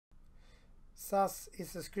Sass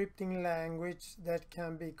is a scripting language that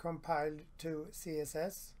can be compiled to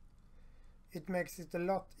CSS. It makes it a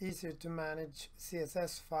lot easier to manage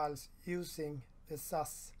CSS files using the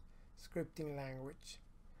Sass scripting language.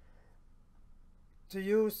 To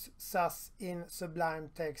use Sass in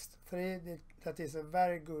Sublime Text 3, that is a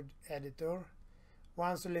very good editor.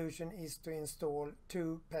 One solution is to install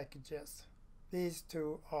 2 packages. These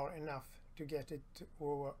 2 are enough to get it to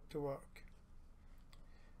work.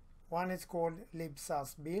 One is called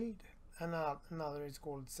Libsass build and another is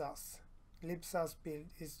called Sass. Libsass build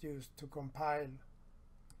is used to compile.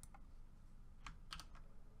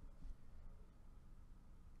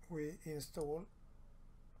 We install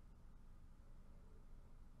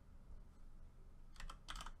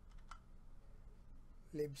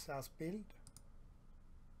Libsass build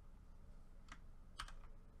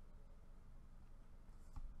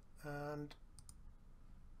and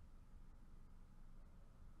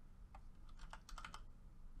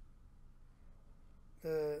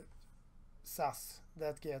the Sass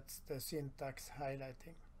that gets the syntax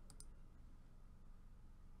highlighting.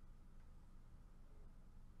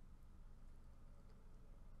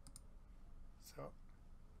 So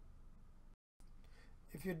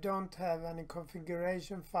if you don't have any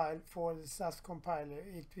configuration file for the Sass compiler,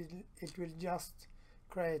 it will just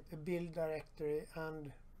create a build directory,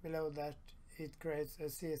 and below that it creates a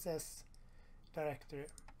CSS directory.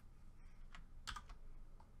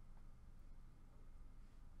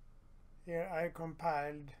 Here I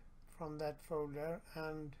compiled from that folder,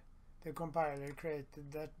 and the compiler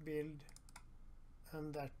created that build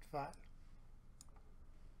and that file.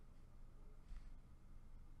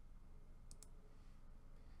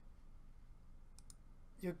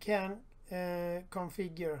 You can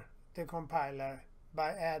configure the compiler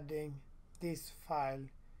by adding this file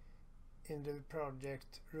in the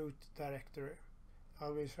project root directory. I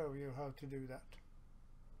will show you how to do that.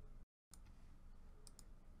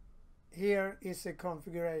 Here is a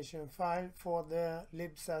configuration file for the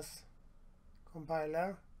Libsass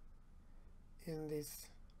compiler in this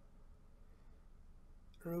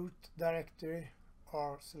root directory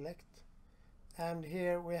or select, and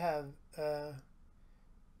here we have a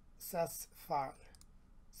Sass file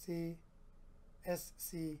CSS,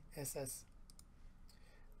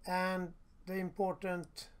 and the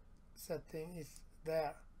important setting is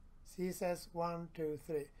there, CSS 1, 2,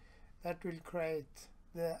 3. That will create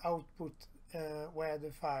the output where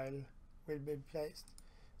the file will be placed.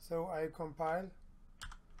 So I compile,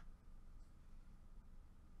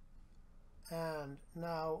 and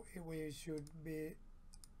now we should be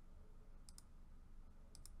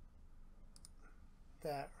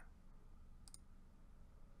there.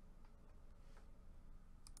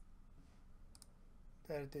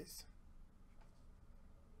 There it is.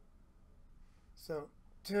 So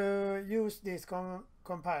to use this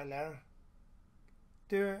compiler,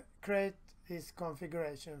 to create this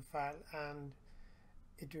configuration file and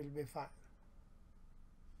it will be fine.